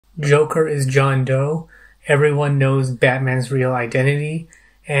Joker is John Doe, everyone knows Batman's real identity,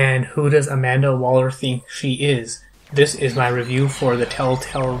 and who does Amanda Waller think she is? This is my review for the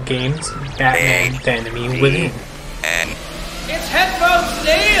Telltale games, Batman the Enemy Within. It's headphones,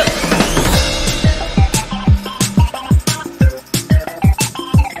 Neil!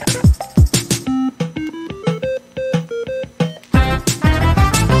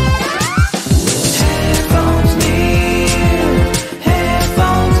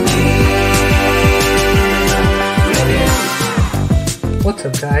 What's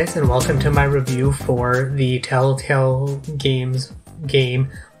up guys, and welcome to my review for the Telltale Games game,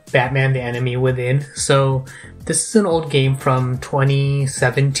 Batman the Enemy Within. So this is an old game from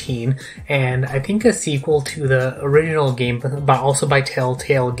 2017, and I think a sequel to the original game, but also by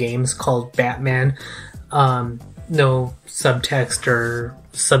Telltale Games, called Batman. No subtext or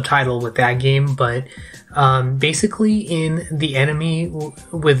subtitle with that game, but basically in The Enemy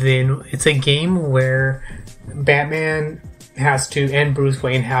Within, it's a game where Batman and Bruce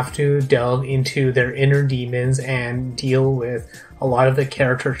Wayne have to delve into their inner demons and deal with a lot of the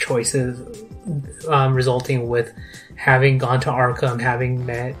character choices resulting with having gone to Arkham, having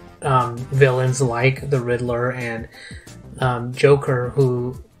met villains like the Riddler and Joker,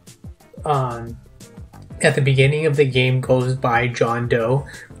 who at the beginning of the game goes by John Doe.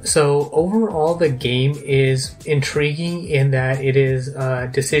 So overall the game is intriguing in that it is a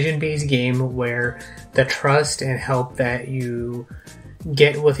decision-based game where the trust and help that you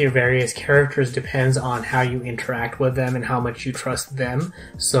get with your various characters depends on how you interact with them and how much you trust them.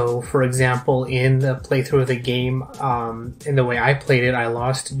 So for example, in the playthrough of the game, in the way I played it, I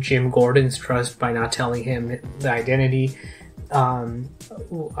lost Jim Gordon's trust by not telling him the identity. I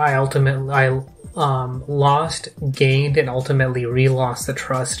lost, gained, and ultimately re-lost the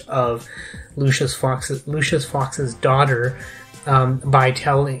trust of Lucius Fox's daughter by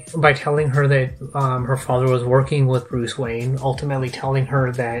telling her that her father was working with Bruce Wayne, ultimately telling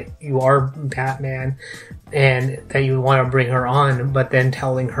her that you are Batman and that you want to bring her on, but then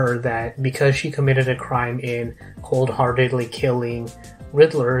telling her that because she committed a crime in cold-heartedly killing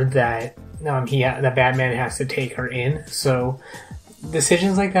Riddler, that that Batman has to take her in. So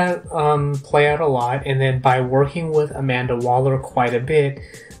decisions like that play out a lot, and then by working with Amanda Waller quite a bit,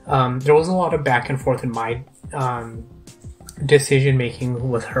 there was a lot of back and forth in my decision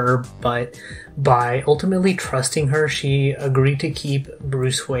making with her, but by ultimately trusting her, she agreed to keep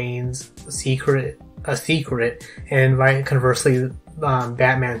Bruce Wayne's secret a secret, and by conversely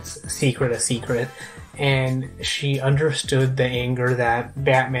Batman's secret a secret, and she understood the anger that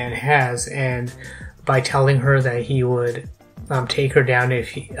Batman has, and by telling her that he would take her down if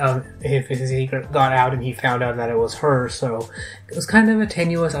his secret got out and he found out that it was her. So it was kind of a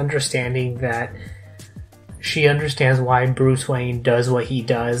tenuous understanding that she understands why Bruce Wayne does what he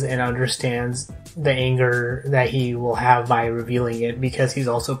does and understands the anger that he will have by revealing it, because he's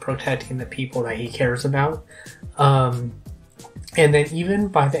also protecting the people that he cares about. And then even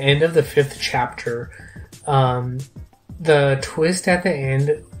by the end of the 5th chapter, the twist at the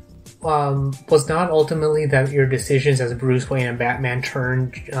end was not ultimately that your decisions as Bruce Wayne and Batman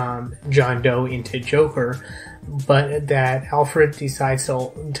turned John Doe into Joker, but that Alfred decides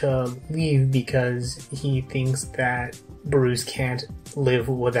to leave because he thinks that Bruce can't live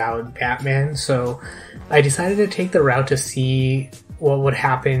without Batman. So I decided to take the route to see what would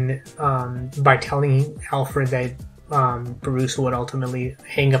happen by telling Alfred that Bruce would ultimately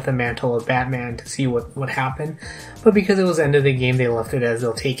hang up the mantle of Batman to see what would happen. But because it was the end of the game, they left it as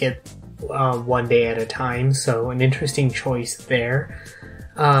they'll take it one day at a time. So an interesting choice there.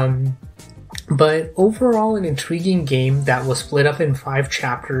 But overall, an intriguing game that was split up in 5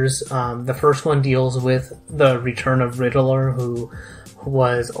 chapters. The first one deals with the return of Riddler, who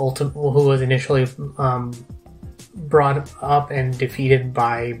was initially brought up and defeated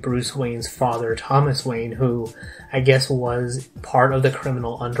by Bruce Wayne's father, Thomas Wayne, who I guess was part of the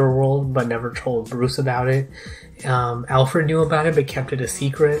criminal underworld but never told Bruce about it. Alfred knew about it but kept it a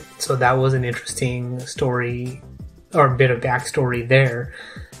secret, so that was an interesting story, or a bit of backstory there.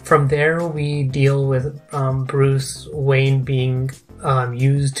 From there, we deal with Bruce Wayne being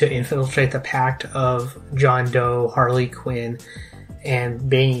used to infiltrate the pact of John Doe, Harley Quinn, and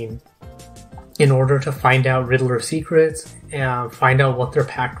Bane in order to find out Riddler's secrets, find out what their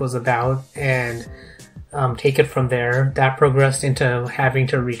pact was about, and take it from there. That progressed into having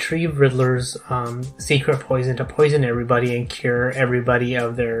to retrieve Riddler's secret poison to poison everybody and cure everybody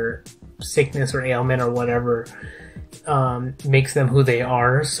of their sickness or ailment or whatever makes them who they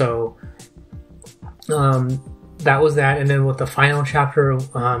are. So that was that. And then with the final chapter,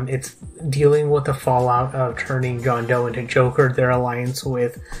 it's dealing with the fallout of turning John Doe into Joker, their alliance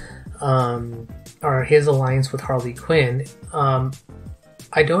with, or his alliance with Harley Quinn.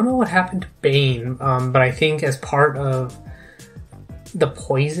 I don't know what happened to Bane, but I think as part of the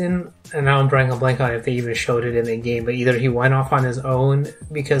poison, and now I'm drawing a blank on if they even showed it in the game, but either he went off on his own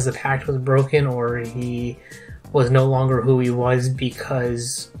because the pact was broken, or he was no longer who he was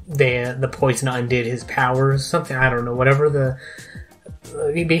because the poison undid his powers. Something, I don't know. Whatever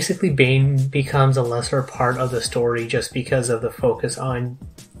basically Bane becomes a lesser part of the story just because of the focus on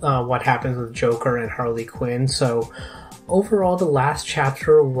what happens with Joker and Harley Quinn. So overall, the last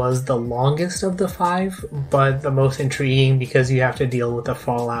chapter was the longest of the 5, but the most intriguing because you have to deal with the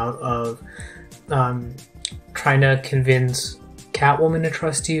fallout of trying to convince Catwoman to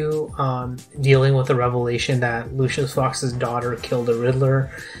trust you, dealing with the revelation that Lucius Fox's daughter killed the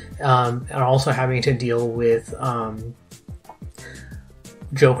Riddler, and also having to deal with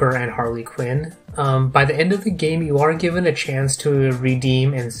Joker and Harley Quinn. By the end of the game, you are given a chance to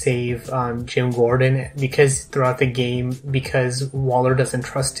redeem and save Jim Gordon, because throughout the game, because Waller doesn't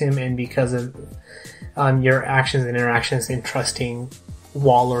trust him, and because of your actions and interactions in trusting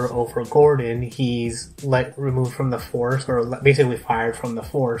Waller over Gordon, he's removed from the force, or basically fired from the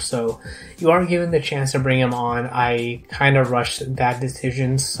force. So you are given the chance to bring him on. I kind of rushed that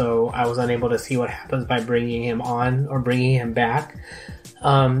decision, so I was unable to see what happens by bringing him on or bringing him back.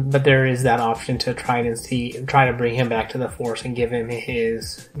 But there is that option to try to bring him back to the force and give him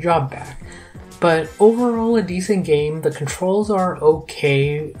his job back. But overall, a decent game. The controls are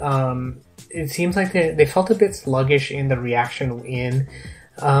okay. It seems like they felt a bit sluggish in the reaction in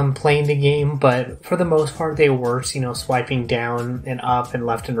playing the game, but for the most part they worked, swiping down and up and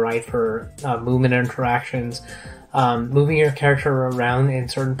left and right for movement interactions. Moving your character around in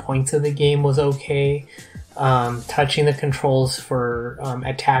certain points of the game was okay. Touching the controls for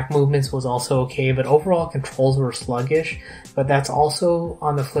attack movements was also okay, but overall controls were sluggish. But that's also,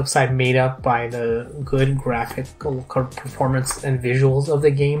 on the flip side, made up by the good graphical performance and visuals of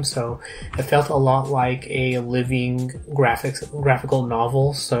the game. So it felt a lot like a living graphical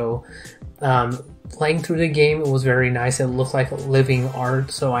novel. So playing through the game, it was very nice. It looked like living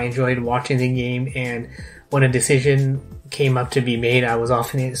art, so I enjoyed watching the game. And when a decision came up to be made, I was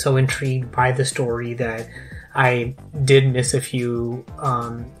often so intrigued by the story that I did miss a few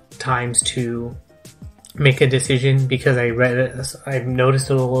times to make a decision, because I noticed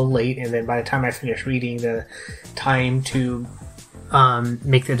it a little late, and then by the time I finished reading, the time to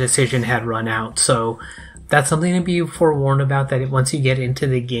make the decision had run out. So that's something to be forewarned about, that once you get into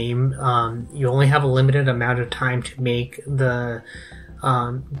the game, you only have a limited amount of time to make the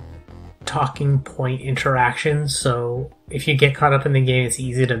talking point interactions. So if you get caught up in the game, it's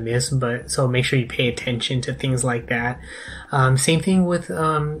easy to miss, so make sure you pay attention to things like that. Same thing with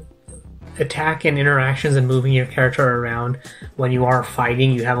attack and interactions and moving your character around. When you are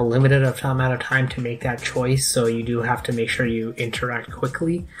fighting, you have a limited amount of time to make that choice, so you do have to make sure you interact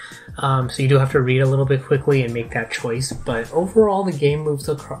quickly. So you do have to read a little bit quickly and make that choice. But overall, the game moves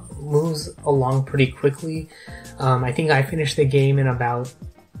along pretty quickly. I think I finished the game in about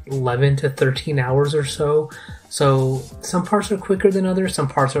 11 to 13 hours or so. So some parts are quicker than others, some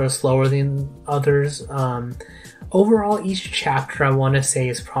parts are slower than others. Overall, each chapter, I want to say,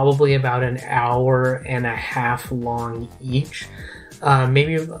 is probably about an hour and a half long each.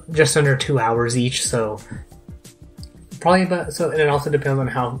 Maybe just under 2 hours each, so probably about, and it also depends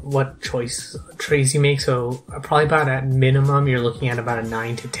on what trees you make, so probably about at minimum, you're looking at about a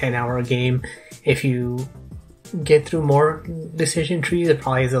 9 to 10 hour game. If you get through more decision trees, it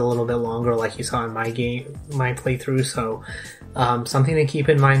probably is a little bit longer, like you saw in my playthrough, so something to keep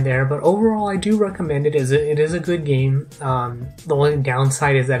in mind there. But overall, I do recommend it. It is a good game. The only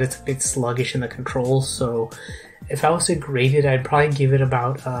downside is that it's a bit sluggish in the controls, so if I was to grade it, I'd probably give it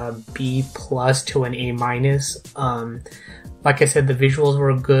about a B+ to an A-. Like I said, the visuals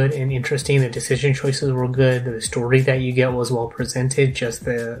were good and interesting, the decision choices were good, the story that you get was well presented, just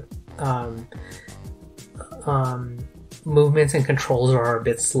the movements and controls are a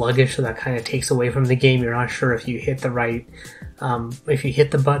bit sluggish, so that kind of takes away from the game. You're not sure if you hit the right, if you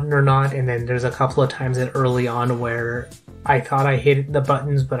hit the button or not, and then there's a couple of times that early on where I thought I hit the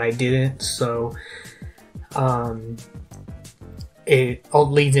buttons, but I didn't, so it all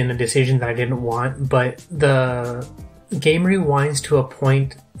leads in a decision that I didn't want. But the game rewinds to a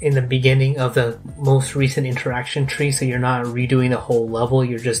point in the beginning of the most recent interaction tree, so you're not redoing the whole level,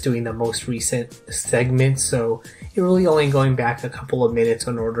 you're just doing the most recent segment, so you're really only going back a couple of minutes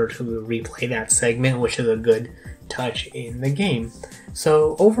in order to replay that segment, which is a good touch in the game.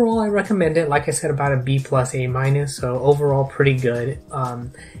 So overall, I recommend it. Like I said, about a B+, A-, so overall pretty good.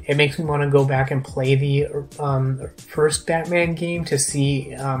 It makes me want to go back and play the first Batman game to see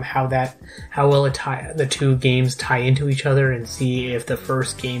how well the two games tie into each other, and see if the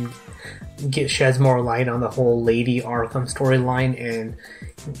first game sheds more light on the whole Lady Arkham storyline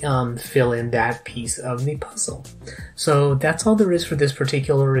and fill in that piece of the puzzle. So that's all there is for this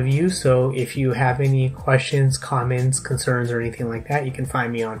particular review. So if you have any questions, comments, concerns, or anything like that, you can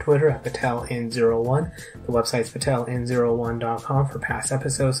find me on Twitter at PatelN01. The website's PatelN01.com for past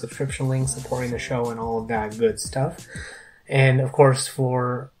episodes, subscription links, supporting the show, and all of that good stuff. And of course,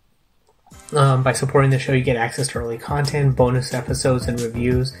 by supporting the show, you get access to early content, bonus episodes, and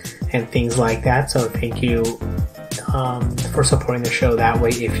reviews, and things like that. So thank you for supporting the show that way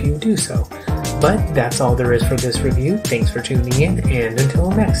if you do so. But that's all there is for this review. Thanks for tuning in, and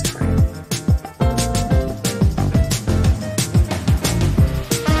until next time.